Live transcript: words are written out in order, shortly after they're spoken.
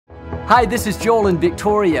Hi, this is Joel and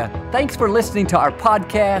Victoria. Thanks for listening to our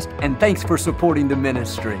podcast, and thanks for supporting the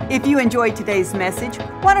ministry. If you enjoyed today's message,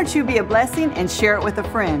 why don't you be a blessing and share it with a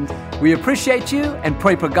friend? We appreciate you and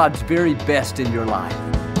pray for God's very best in your life.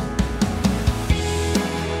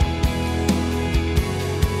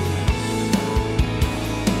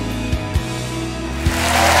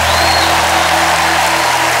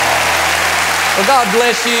 Well, God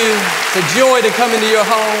bless you. It's a joy to come into your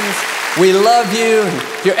homes. We love you.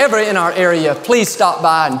 If you're ever in our area, please stop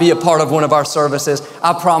by and be a part of one of our services.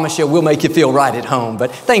 I promise you, we'll make you feel right at home.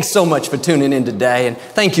 But thanks so much for tuning in today, and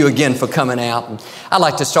thank you again for coming out. And I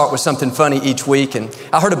like to start with something funny each week, and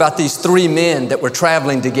I heard about these three men that were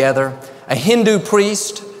traveling together: a Hindu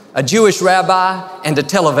priest, a Jewish rabbi, and a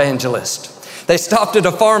televangelist. They stopped at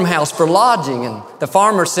a farmhouse for lodging, and the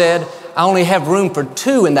farmer said, "I only have room for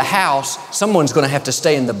two in the house. Someone's going to have to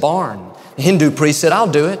stay in the barn." The Hindu priest said, "I'll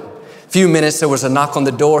do it." Few minutes, there was a knock on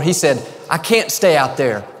the door. He said, "I can't stay out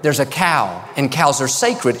there. There's a cow, and cows are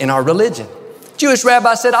sacred in our religion." Jewish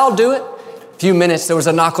rabbi said, "I'll do it." Few minutes, there was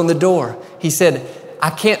a knock on the door. He said, "I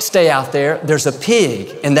can't stay out there. There's a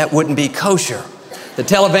pig, and that wouldn't be kosher." The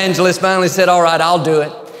televangelist finally said, "All right, I'll do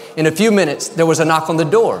it." In a few minutes, there was a knock on the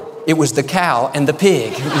door. It was the cow and the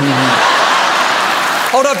pig.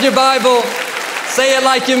 Hold up your Bible. Say it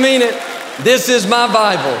like you mean it. This is my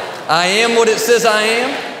Bible. I am what it says I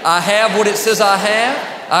am. I have what it says I have.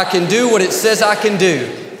 I can do what it says I can do.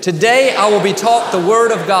 Today I will be taught the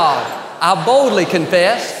Word of God. I boldly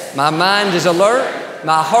confess, my mind is alert,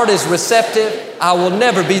 my heart is receptive. I will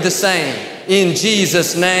never be the same. In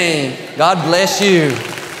Jesus' name, God bless you.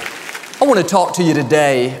 I want to talk to you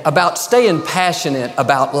today about staying passionate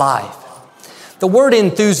about life. The word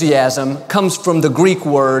enthusiasm comes from the Greek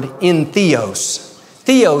word entheos.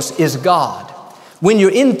 Theos is God. When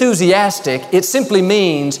you're enthusiastic, it simply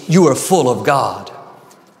means you are full of God.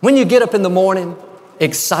 When you get up in the morning,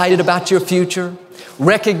 excited about your future,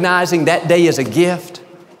 recognizing that day is a gift,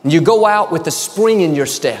 and you go out with the spring in your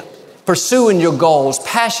step, pursuing your goals,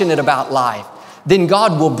 passionate about life, then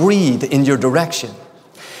God will breathe in your direction.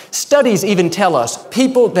 Studies even tell us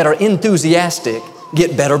people that are enthusiastic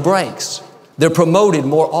get better breaks. They're promoted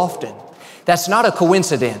more often. That's not a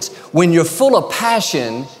coincidence. When you're full of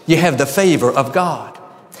passion, you have the favor of God.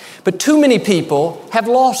 But too many people have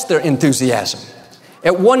lost their enthusiasm.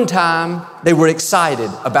 At one time, they were excited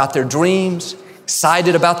about their dreams,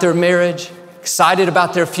 excited about their marriage, excited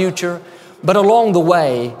about their future, but along the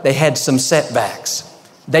way, they had some setbacks.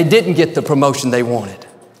 They didn't get the promotion they wanted.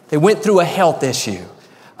 They went through a health issue.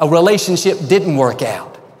 A relationship didn't work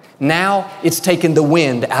out. Now, it's taken the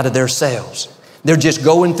wind out of their sails. They're just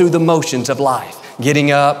going through the motions of life, getting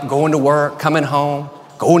up, going to work, coming home,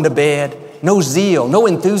 going to bed. No zeal, no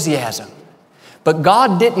enthusiasm. But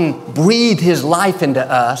God didn't breathe His life into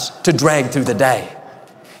us to drag through the day.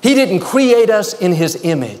 He didn't create us in His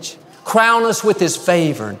image, crown us with His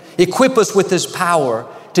favor, equip us with His power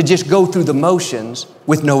to just go through the motions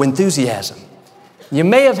with no enthusiasm. You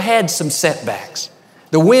may have had some setbacks.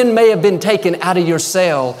 The wind may have been taken out of your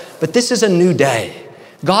sail, but this is a new day.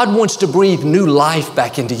 God wants to breathe new life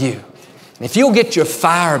back into you. And if you'll get your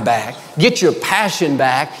fire back, get your passion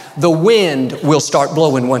back, the wind will start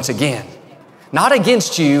blowing once again. Not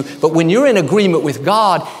against you, but when you're in agreement with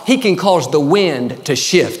God, He can cause the wind to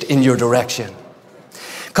shift in your direction.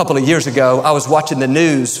 A couple of years ago, I was watching the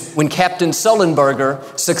news when Captain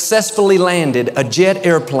Sullenberger successfully landed a jet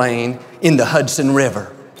airplane in the Hudson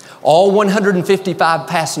River. All 155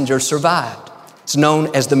 passengers survived. It's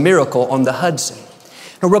known as the miracle on the Hudson.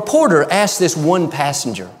 A reporter asked this one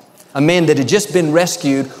passenger, a man that had just been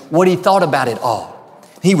rescued, what he thought about it all.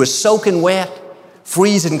 He was soaking wet,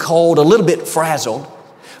 freezing cold, a little bit frazzled,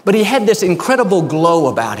 but he had this incredible glow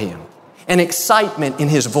about him, an excitement in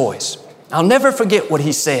his voice. I'll never forget what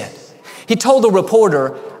he said. He told the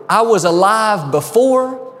reporter, "I was alive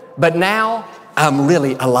before, but now I'm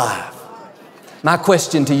really alive." My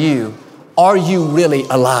question to you, are you really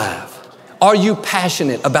alive? Are you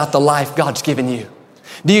passionate about the life God's given you?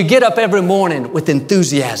 Do you get up every morning with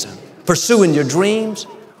enthusiasm, pursuing your dreams?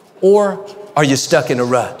 Or are you stuck in a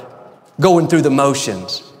rut, going through the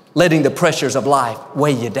motions, letting the pressures of life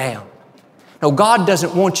weigh you down? No, God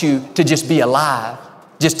doesn't want you to just be alive,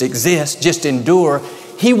 just exist, just endure.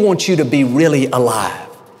 He wants you to be really alive.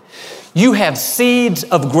 You have seeds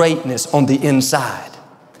of greatness on the inside.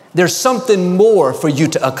 There's something more for you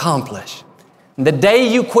to accomplish. The day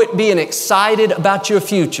you quit being excited about your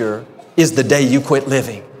future is the day you quit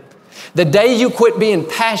living. The day you quit being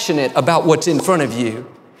passionate about what's in front of you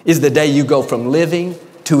is the day you go from living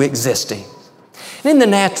to existing. And in the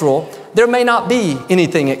natural, there may not be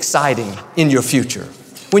anything exciting in your future.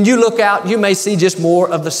 When you look out, you may see just more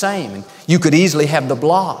of the same. And you could easily have the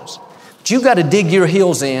blahs. But you've got to dig your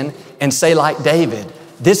heels in and say like David,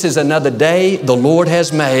 this is another day the Lord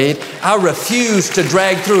has made. I refuse to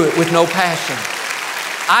drag through it with no passion.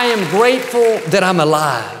 I am grateful that I'm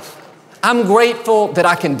alive. I'm grateful that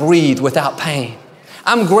I can breathe without pain.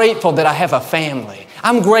 I'm grateful that I have a family.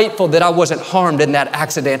 I'm grateful that I wasn't harmed in that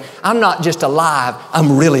accident. I'm not just alive,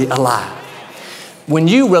 I'm really alive. When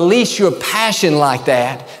you release your passion like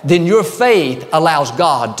that, then your faith allows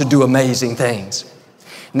God to do amazing things.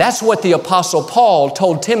 And that's what the Apostle Paul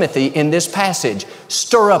told Timothy in this passage.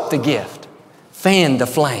 Stir up the gift. Fan the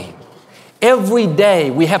flame. Every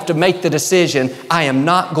day we have to make the decision, I am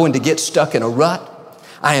not going to get stuck in a rut.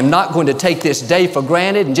 I am not going to take this day for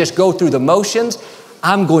granted and just go through the motions.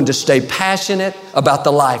 I'm going to stay passionate about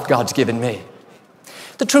the life God's given me.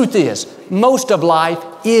 The truth is, most of life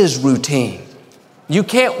is routine. You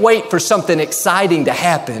can't wait for something exciting to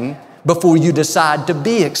happen before you decide to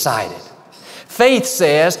be excited. Faith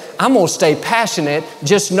says, I'm going to stay passionate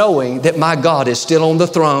just knowing that my God is still on the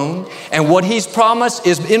throne and what He's promised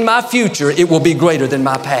is in my future, it will be greater than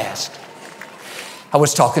my past. I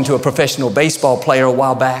was talking to a professional baseball player a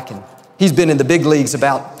while back, and he's been in the big leagues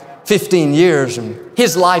about 15 years, and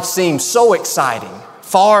his life seems so exciting,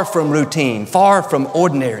 far from routine, far from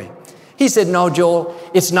ordinary. He said, no, Joel,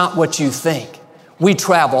 it's not what you think. We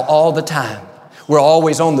travel all the time. We're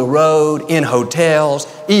always on the road, in hotels,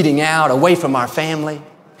 eating out, away from our family.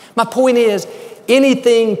 My point is,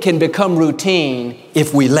 anything can become routine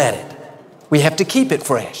if we let it. We have to keep it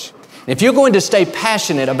fresh. If you're going to stay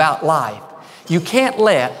passionate about life, you can't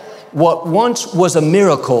let what once was a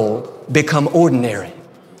miracle become ordinary.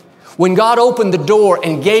 When God opened the door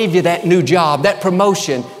and gave you that new job, that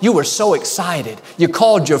promotion, you were so excited. You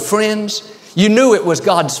called your friends. You knew it was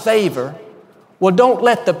God's favor. Well, don't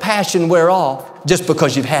let the passion wear off just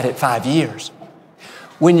because you've had it 5 years.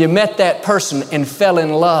 When you met that person and fell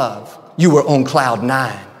in love, you were on cloud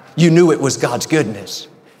 9. You knew it was God's goodness.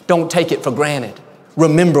 Don't take it for granted.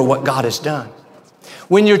 Remember what God has done.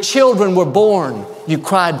 When your children were born, you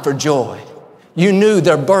cried for joy. You knew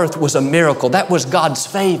their birth was a miracle. That was God's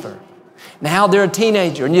favor. Now they're a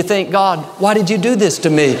teenager and you think, God, why did you do this to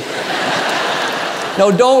me?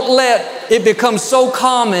 No, don't let it become so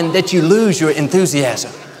common that you lose your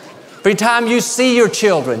enthusiasm. Every time you see your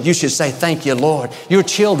children, you should say, thank you, Lord. Your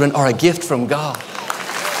children are a gift from God.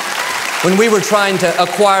 When we were trying to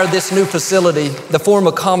acquire this new facility, the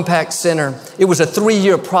former Compact Center, it was a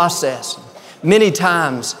 3-year process. Many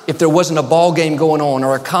times, if there wasn't a ball game going on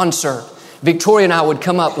or a concert, Victoria and I would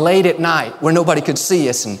come up late at night where nobody could see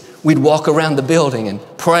us, and we'd walk around the building and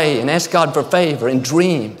pray and ask God for favor and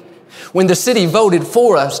dream. When the city voted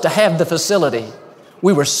for us to have the facility,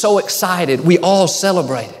 we were so excited. We all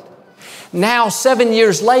celebrated. Now, 7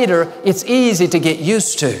 years later, it's easy to get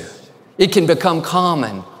used to. It can become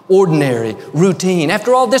common, ordinary, routine.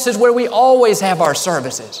 After all, this is where we always have our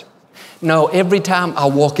services. No, every time I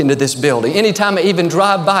walk into this building, anytime I even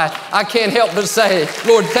drive by, I can't help but say,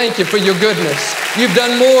 Lord, thank you for your goodness. You've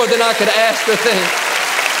done more than I could ask or think.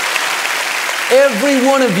 Every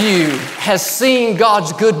one of you has seen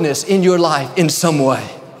God's goodness in your life in some way.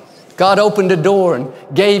 God opened a door and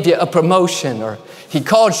gave you a promotion, or He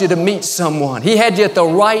caused you to meet someone. He had you at the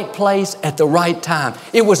right place at the right time.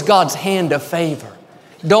 It was God's hand of favor.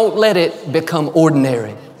 Don't let it become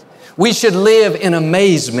ordinary. We should live in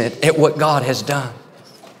amazement at what God has done.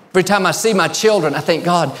 Every time I see my children, I think,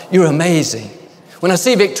 God, you're amazing. When I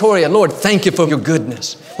see Victoria, Lord, thank you for your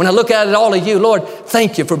goodness. When I look at all of you, Lord,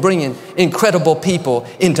 thank you for bringing incredible people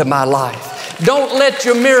into my life. Don't let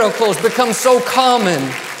your miracles become so common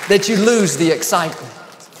that you lose the excitement.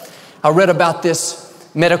 I read about this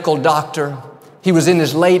medical doctor. He was in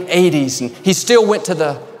his late 80s and he still went to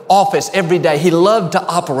the office every day. He loved to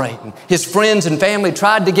operate. And his friends and family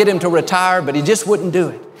tried to get him to retire, but he just wouldn't do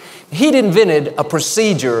it. He'd invented a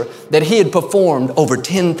procedure that he had performed over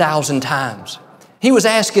 10,000 times. He was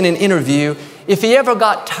asked in an interview if he ever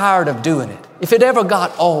got tired of doing it, if it ever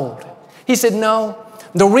got old. He said, no,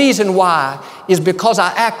 the reason why is because I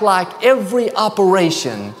act like every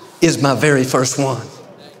operation is my very first one.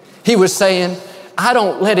 He was saying, I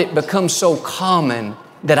don't let it become so common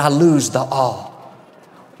that I lose the awe.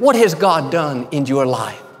 What has God done in your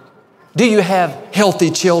life? Do you have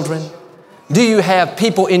healthy children? Do you have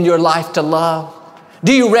people in your life to love?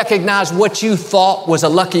 Do you recognize what you thought was a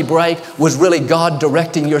lucky break was really God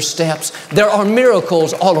directing your steps? There are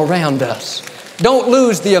miracles all around us. Don't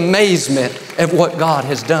lose the amazement of what God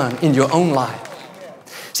has done in your own life.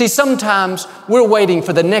 See, sometimes we're waiting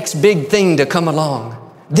for the next big thing to come along.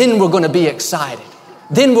 Then we're going to be excited.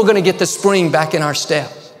 Then we're going to get the spring back in our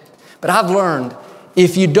step. But I've learned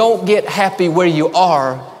if you don't get happy where you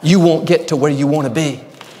are, you won't get to where you want to be.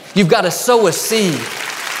 You've got to sow a seed.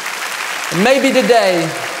 And maybe today,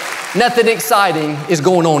 nothing exciting is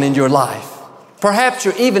going on in your life. Perhaps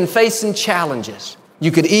you're even facing challenges.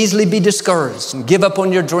 You could easily be discouraged and give up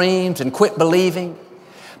on your dreams and quit believing.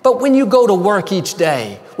 But when you go to work each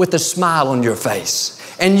day with a smile on your face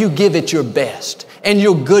and you give it your best and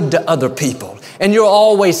you're good to other people and you're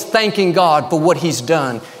always thanking God for what He's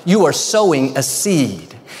done, you are sowing a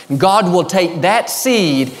seed. God will take that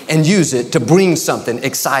seed and use it to bring something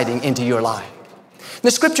exciting into your life. The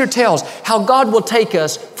Scripture tells how God will take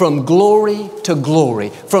us from glory to glory,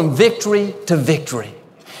 from victory to victory.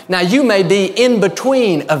 Now, you may be in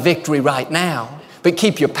between a victory right now, but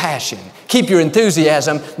keep your passion, keep your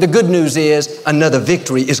enthusiasm. The good news is another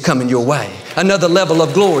victory is coming your way, another level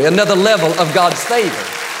of glory, another level of God's favor.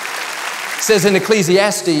 It says in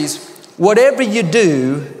Ecclesiastes, whatever you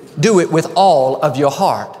do, do it with all of your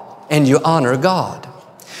heart, and you honor God.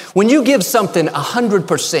 When you give something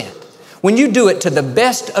 100%, when you do it to the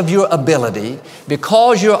best of your ability,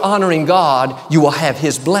 because you're honoring God, you will have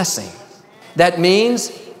His blessing. That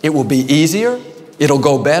means it will be easier, it'll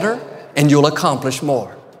go better, and you'll accomplish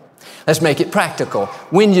more. Let's make it practical.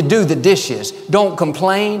 When you do the dishes, don't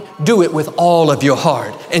complain. Do it with all of your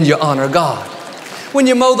heart, and you honor God. When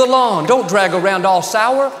you mow the lawn, don't drag around all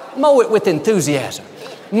sour. Mow it with enthusiasm.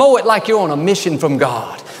 Mow it like you're on a mission from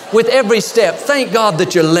God. With every step, thank God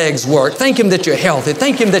that your legs work. Thank Him that you're healthy.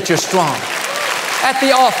 Thank Him that you're strong. At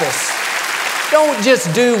the office, don't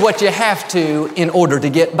just do what you have to in order to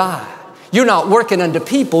get by. You're not working unto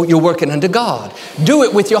people, you're working unto God. Do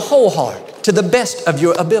it with your whole heart, to the best of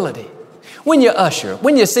your ability. When you usher,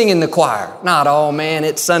 when you sing in the choir, not, oh man,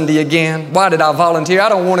 it's Sunday again. Why did I volunteer? I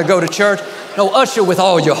don't want to go to church. No, usher with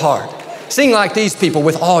all your heart. Sing like these people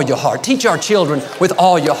with all your heart. Teach our children with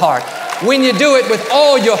all your heart. When you do it with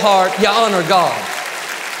all your heart, you honor God.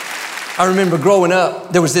 I remember growing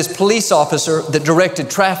up, there was this police officer that directed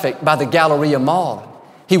traffic by the Galleria Mall.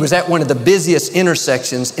 He was at one of the busiest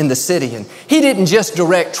intersections in the city, and he didn't just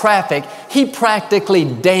direct traffic, he practically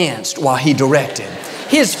danced while he directed.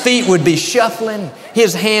 His feet would be shuffling,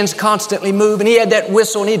 his hands constantly moving. He had that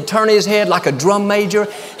whistle and he'd turn his head like a drum major.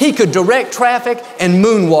 He could direct traffic and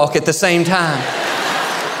moonwalk at the same time.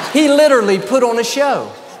 He literally put on a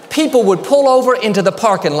show. People would pull over into the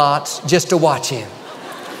parking lots just to watch him.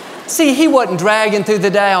 See, he wasn't dragging through the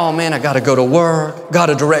day, oh man, I got to go to work, got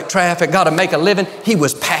to direct traffic, got to make a living. He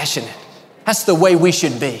was passionate. That's the way we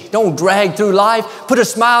should be. Don't drag through life. Put a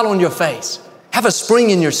smile on your face. Have a spring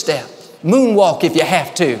in your step. Moonwalk if you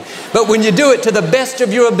have to. But when you do it to the best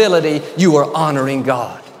of your ability, you are honoring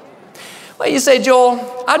God. Well, you say,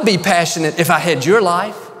 Joel, I'd be passionate if I had your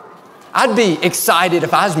life. I'd be excited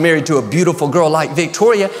if I was married to a beautiful girl like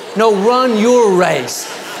Victoria. No, run your race.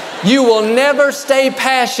 You will never stay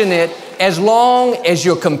passionate as long as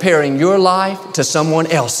you're comparing your life to someone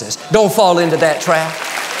else's. Don't fall into that trap.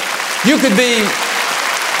 You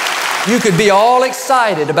could be all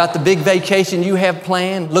excited about the big vacation you have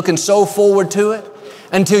planned, looking so forward to it,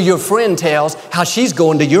 until your friend tells how she's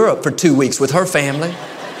going to Europe for 2 weeks with her family.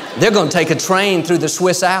 They're going to take a train through the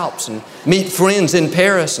Swiss Alps and meet friends in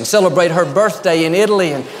Paris and celebrate her birthday in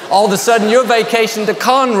Italy, and all of a sudden your vacation to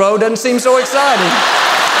Conroe doesn't seem so exciting.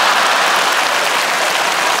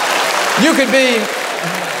 You could be,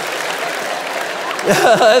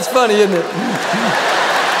 that's funny, isn't it?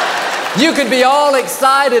 You could be all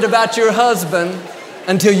excited about your husband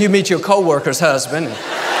until you meet your coworker's husband.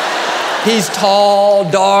 He's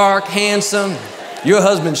tall, dark, handsome. Your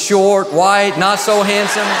husband's short, white, not so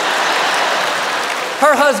handsome.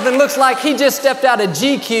 Her husband looks like he just stepped out of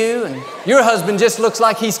GQ, and your husband just looks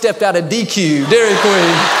like he stepped out of DQ, Dairy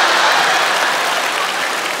Queen.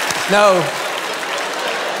 No,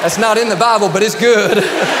 that's not in the Bible, but it's good.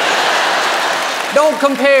 Don't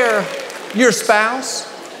compare your spouse,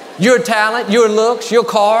 your talent, your looks, your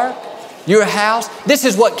car, your house. This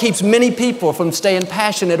is what keeps many people from staying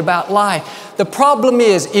passionate about life. The problem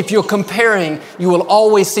is, if you're comparing, you will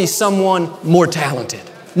always see someone more talented,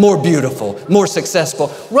 more beautiful, more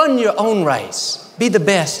successful. Run your own race. Be the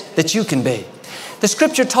best that you can be. The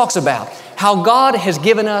Scripture talks about how God has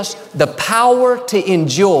given us the power to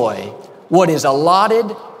enjoy what is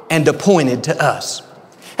allotted and appointed to us.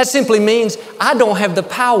 That simply means I don't have the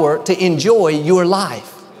power to enjoy your life.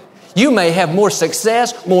 You may have more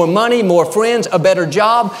success, more money, more friends, a better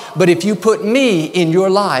job, but if you put me in your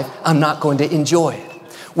life, I'm not going to enjoy it.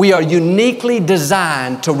 We are uniquely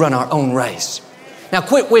designed to run our own race. Now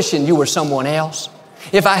quit wishing you were someone else.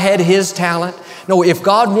 If I had His talent, no, if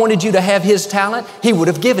God wanted you to have His talent, He would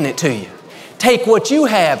have given it to you. Take what you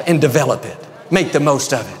have and develop it. Make the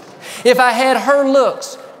most of it. If I had her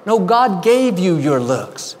looks, no, God gave you your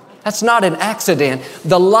looks. That's not an accident.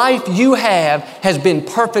 The life you have has been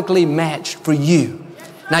perfectly matched for you.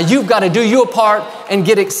 Now you've got to do your part and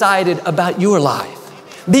get excited about your life.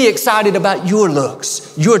 Be excited about your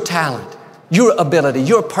looks, your talent, your ability,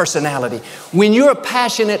 your personality. When you're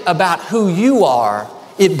passionate about who you are,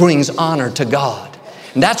 it brings honor to God.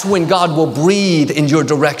 And that's when God will breathe in your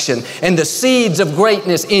direction and the seeds of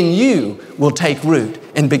greatness in you will take root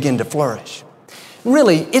and begin to flourish.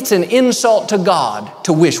 Really, it's an insult to God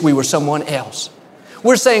to wish we were someone else.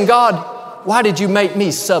 We're saying, God, why did you make me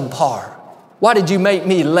subpar? Why did you make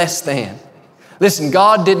me less than? Listen,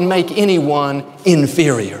 God didn't make anyone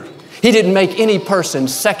inferior. He didn't make any person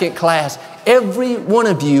second class. Every one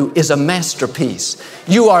of you is a masterpiece.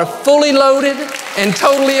 You are fully loaded and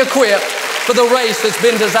totally equipped for the race that's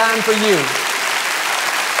been designed for you.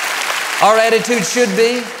 Our attitude should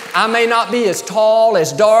be, I may not be as tall,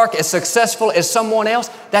 as dark, as successful as someone else.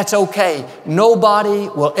 That's okay. Nobody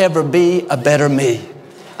will ever be a better me.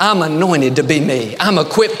 I'm anointed to be me. I'm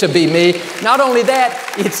equipped to be me. Not only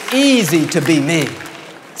that, it's easy to be me.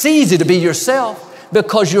 It's easy to be yourself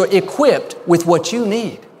because you're equipped with what you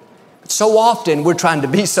need. So often we're trying to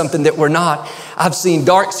be something that we're not. I've seen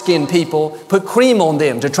dark-skinned people put cream on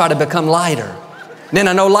them to try to become lighter. Then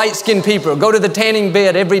I know light-skinned people go to the tanning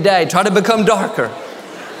bed every day, try to become darker.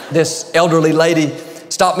 This elderly lady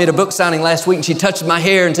stopped me at a book signing last week and she touched my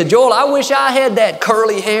hair and said, Joel, I wish I had that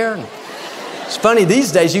curly hair. It's funny,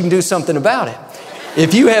 these days you can do something about it.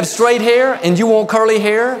 If you have straight hair and you want curly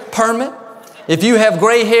hair, perm it. If you have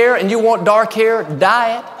gray hair and you want dark hair,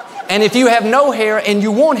 dye it. And if you have no hair and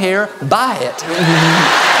you want hair, buy it.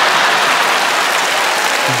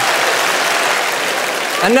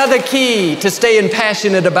 Another key to staying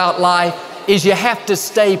passionate about life is you have to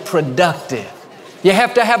stay productive. You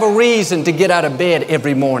have to have a reason to get out of bed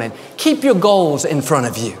every morning. Keep your goals in front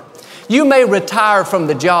of you. You may retire from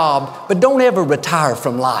the job, but don't ever retire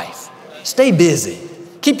from life. Stay busy.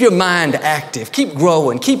 Keep your mind active. Keep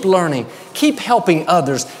growing. Keep learning. Keep helping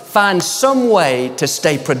others. Find some way to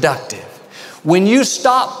stay productive. When you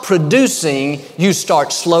stop producing, you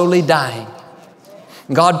start slowly dying.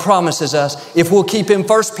 God promises us if we'll keep Him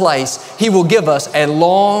first place, He will give us a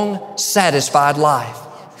long, satisfied life.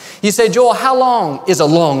 You say, Joel, how long is a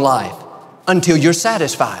long life? Until you're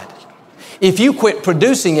satisfied. If you quit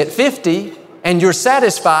producing at 50 and you're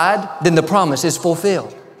satisfied, then the promise is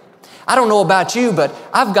fulfilled. I don't know about you, but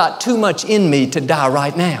I've got too much in me to die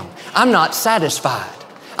right now. I'm not satisfied.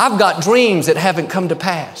 I've got dreams that haven't come to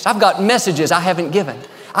pass. I've got messages I haven't given.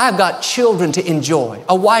 I've got children to enjoy,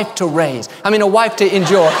 a wife to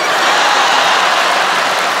enjoy.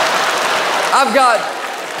 I've got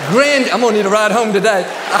I'm gonna need a ride home today.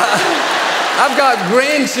 I've got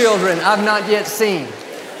grandchildren I've not yet seen.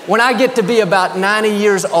 When I get to be about 90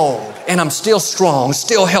 years old and I'm still strong,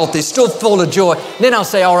 still healthy, still full of joy, then I'll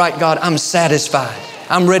say, all right, God, I'm satisfied.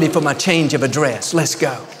 I'm ready for my change of address. Let's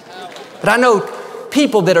go. But I know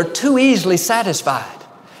people that are too easily satisfied.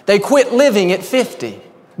 They quit living at 50.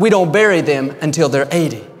 We don't bury them until they're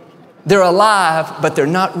 80. They're alive, but they're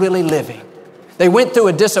not really living. They went through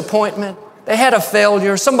a disappointment. They had a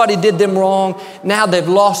failure. Somebody did them wrong. Now they've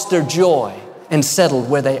lost their joy and settled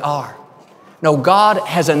where they are. No, God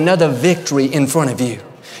has another victory in front of you.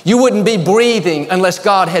 You wouldn't be breathing unless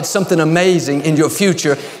God had something amazing in your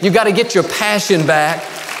future. You've got to get your passion back.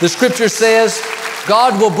 The scripture says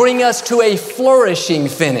God will bring us to a flourishing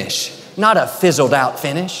finish, not a fizzled out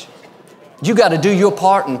finish. You got to do your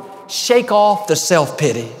part and shake off the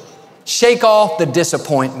self-pity. Shake off the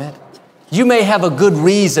disappointment. You may have a good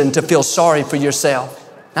reason to feel sorry for yourself.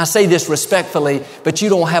 Now, I say this respectfully, but you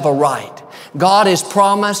don't have a right. God has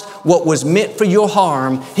promised what was meant for your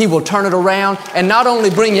harm, He will turn it around and not only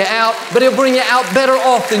bring you out, but He'll bring you out better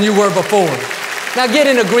off than you were before. Now get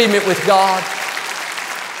in agreement with God.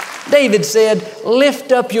 David said,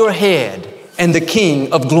 lift up your head and the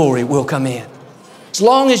King of glory will come in. As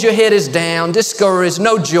long as your head is down, discouraged,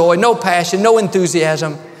 no joy, no passion, no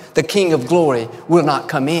enthusiasm, the King of glory will not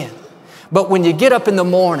come in. But when you get up in the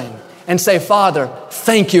morning and say, Father,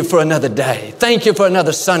 thank you for another day. Thank you for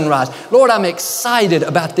another sunrise. Lord, I'm excited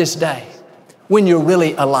about this day. When you're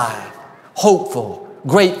really alive, hopeful,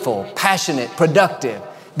 grateful, passionate, productive,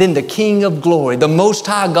 then the King of glory, the Most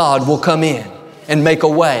High God will come in and make a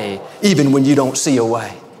way even when you don't see a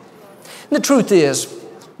way. And the truth is,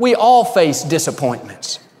 we all face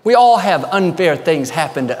disappointments. We all have unfair things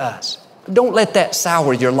happen to us. But don't let that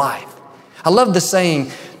sour your life. I love the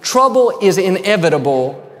saying, trouble is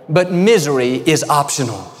inevitable, but misery is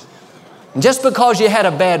optional. And just because you had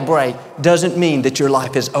a bad break doesn't mean that your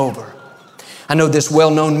life is over. I know this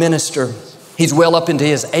well-known minister. He's well up into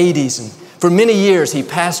his 80s, and for many years he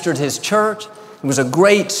pastored his church. He was a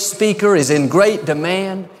great speaker, is in great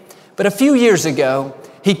demand. But a few years ago,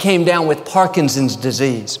 he came down with Parkinson's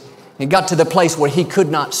disease. He got to the place where he could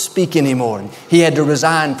not speak anymore, and he had to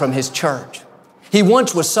resign from his church. He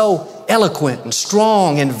once was so eloquent and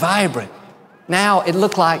strong and vibrant. Now it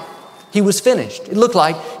looked like he was finished. It looked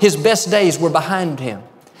like his best days were behind him.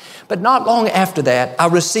 But not long after that, I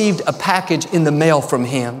received a package in the mail from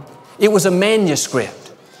him. It was a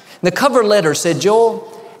manuscript. The cover letter said,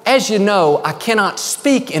 "Joel, as you know, I cannot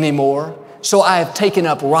speak anymore, so I have taken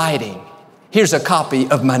up writing. Here's a copy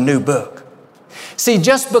of my new book." See,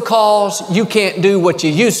 just because you can't do what you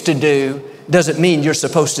used to do doesn't mean you're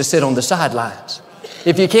supposed to sit on the sidelines.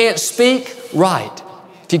 If you can't speak, write.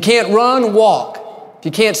 If you can't run, walk. If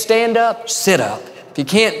you can't stand up, sit up. If you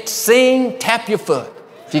can't sing, tap your foot.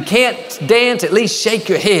 If you can't dance, at least shake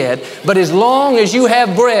your head. But as long as you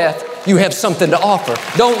have breath, you have something to offer.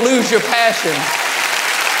 Don't lose your passion.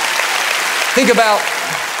 Think about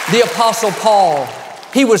the Apostle Paul.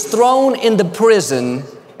 He was thrown into prison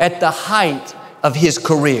at the height of his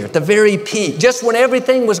career, at the very peak. Just when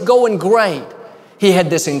everything was going great, he had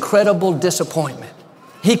this incredible disappointment.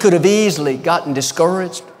 He could have easily gotten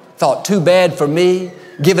discouraged, thought, too bad for me,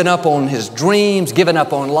 given up on his dreams, given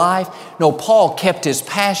up on life. No, Paul kept his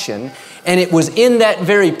passion, and it was in that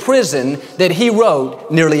very prison that he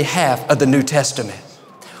wrote nearly half of the New Testament.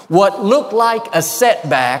 What looked like a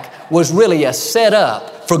setback was really a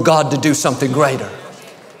setup for God to do something greater.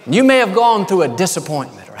 You may have gone through a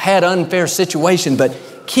disappointment or had an unfair situation, but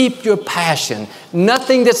keep your passion.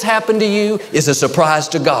 Nothing that's happened to you is a surprise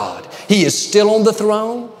to God. He is still on the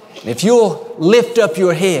throne. And if you'll lift up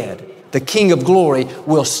your head, the King of Glory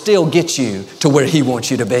will still get you to where He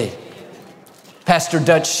wants you to be. Pastor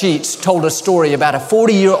Dutch Sheets told a story about a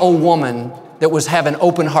 40-year-old woman that was having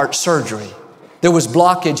open heart surgery. There was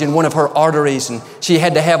blockage in one of her arteries, and she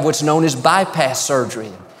had to have what's known as bypass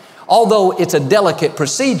surgery. Although it's a delicate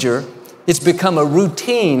procedure, it's become a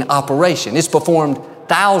routine operation. It's performed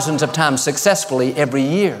thousands of times successfully every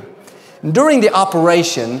year. During the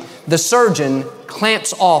operation, the surgeon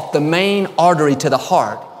clamps off the main artery to the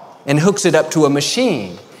heart and hooks it up to a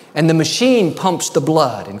machine. And the machine pumps the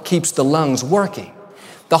blood and keeps the lungs working.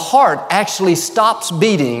 The heart actually stops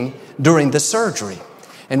beating during the surgery.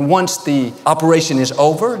 And once the operation is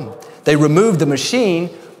over and they remove the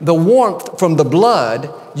machine, the warmth from the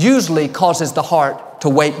blood usually causes the heart to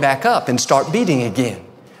wake back up and start beating again.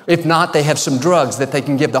 If not, they have some drugs that they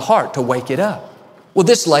can give the heart to wake it up. Well,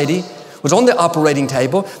 this lady was on the operating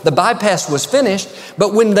table. The bypass was finished,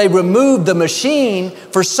 but when they removed the machine,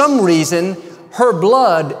 for some reason, her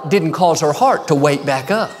blood didn't cause her heart to wake back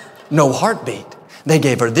up. No heartbeat. They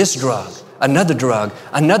gave her this drug, another drug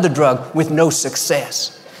with no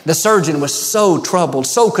success. The surgeon was so troubled,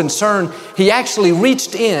 so concerned, he actually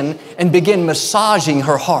reached in and began massaging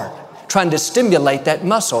her heart, trying to stimulate that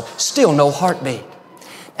muscle. Still no heartbeat.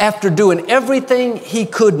 After doing everything he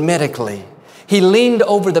could medically, he leaned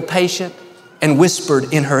over the patient and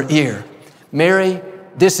whispered in her ear, "Mary,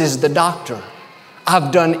 this is the doctor.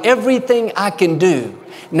 I've done everything I can do.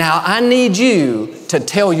 Now I need you to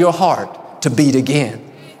tell your heart to beat again."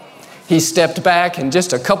 He stepped back, and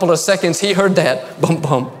just a couple of seconds, he heard that bump,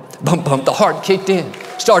 bump, bump, bump. The heart kicked in,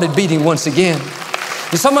 started beating once again.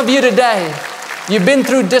 And some of you today, you've been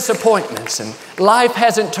through disappointments and life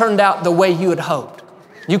hasn't turned out the way you had hoped.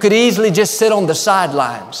 You could easily just sit on the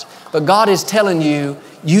sidelines, but God is telling you,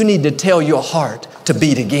 you need to tell your heart to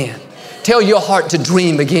beat again. Tell your heart to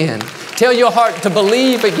dream again. Tell your heart to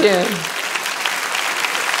believe again.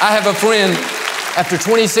 I have a friend, after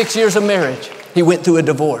 26 years of marriage, he went through a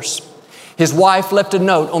divorce. His wife left a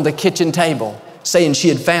note on the kitchen table saying she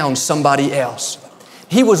had found somebody else.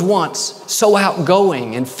 He was once so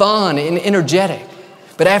outgoing and fun and energetic,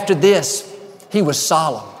 but after this, he was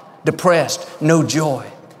solemn, depressed, no joy.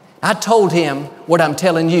 I told him what I'm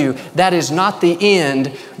telling you, that is not the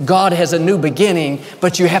end. God has a new beginning,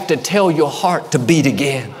 but you have to tell your heart to beat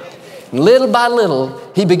again. And little by little,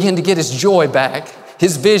 he began to get his joy back,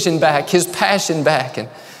 his vision back, his passion back. And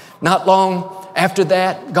not long after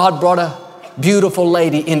that, God brought a beautiful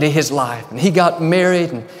lady into his life. And he got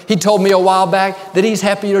married, and he told me a while back that he's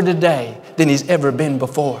happier today than he's ever been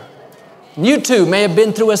before. And you too may have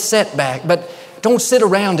been through a setback, but don't sit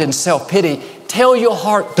around in self-pity. Tell your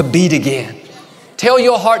heart to beat again. Tell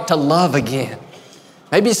your heart to love again.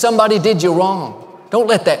 Maybe somebody did you wrong. Don't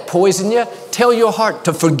let that poison you. Tell your heart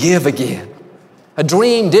to forgive again. A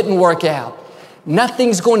dream didn't work out.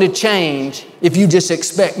 Nothing's going to change if you just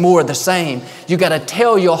expect more of the same. You got to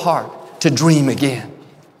tell your heart to dream again.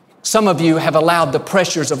 Some of you have allowed the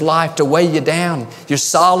pressures of life to weigh you down. You're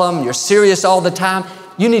solemn, you're serious all the time.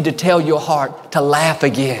 You need to tell your heart to laugh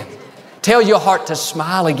again. Tell your heart to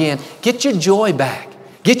smile again. Get your joy back.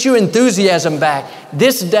 Get your enthusiasm back.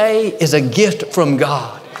 This day is a gift from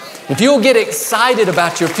God. If you'll get excited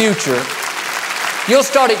about your future, you'll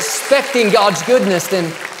start expecting God's goodness.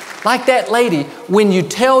 Then, like that lady, when you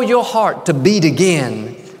tell your heart to beat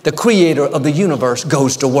again, the Creator of the universe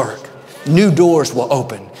goes to work. New doors will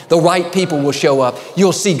open. The right people will show up.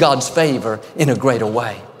 You'll see God's favor in a greater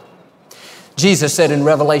way. Jesus said in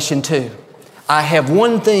Revelation 2, I have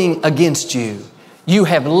one thing against you. You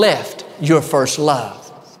have left your first love.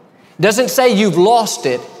 It doesn't say you've lost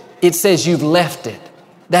it. It says you've left it.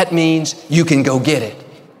 That means you can go get it.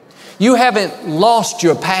 You haven't lost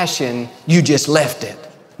your passion. You just left it.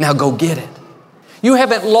 Now go get it. You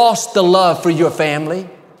haven't lost the love for your family.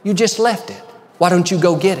 You just left it. Why don't you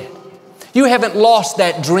go get it? You haven't lost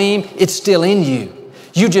that dream. It's still in you.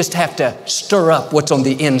 You just have to stir up what's on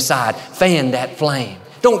the inside. Fan that flame.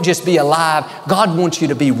 Don't just be alive. God wants you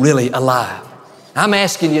to be really alive. I'm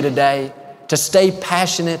asking you today to stay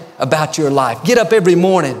passionate about your life. Get up every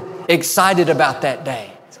morning excited about that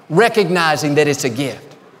day, recognizing that it's a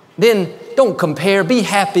gift. Then don't compare. Be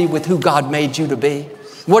happy with who God made you to be.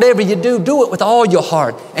 Whatever you do, do it with all your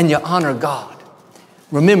heart and you honor God.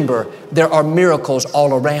 Remember, there are miracles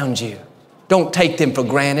all around you. Don't take them for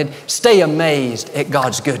granted. Stay amazed at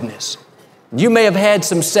God's goodness. You may have had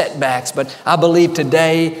some setbacks, but I believe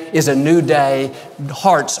today is a new day.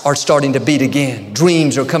 Hearts are starting to beat again.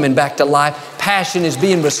 Dreams are coming back to life. Passion is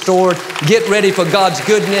being restored. Get ready for God's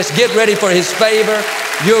goodness. Get ready for His favor.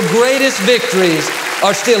 Your greatest victories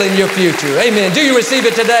are still in your future. Amen. Do you receive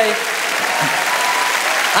it today?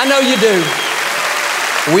 I know you do.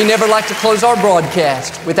 We never like to close our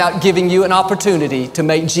broadcast without giving you an opportunity to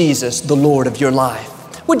make Jesus the Lord of your life.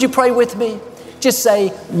 Would you pray with me? Just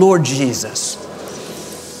say, Lord Jesus,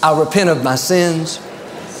 I repent of my sins.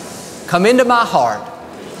 Come into my heart.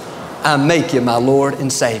 I make you my Lord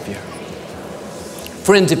and Savior.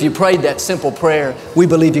 Friends, if you prayed that simple prayer, we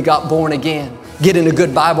believe you got born again. Get in a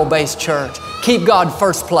good Bible-based church. Keep God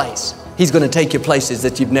first place. He's going to take you places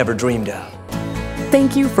that you've never dreamed of.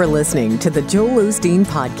 Thank you for listening to the Joel Osteen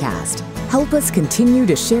Podcast. Help us continue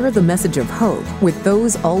to share the message of hope with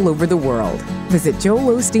those all over the world. Visit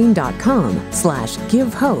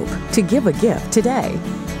joelosteen.com/give hope to give a gift today.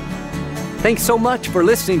 Thanks so much for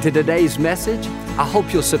listening to today's message. I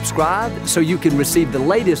hope you'll subscribe so you can receive the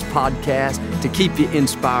latest podcast to keep you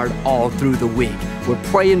inspired all through the week. We're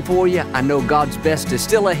praying for you. I know God's best is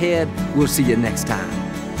still ahead. We'll see you next time.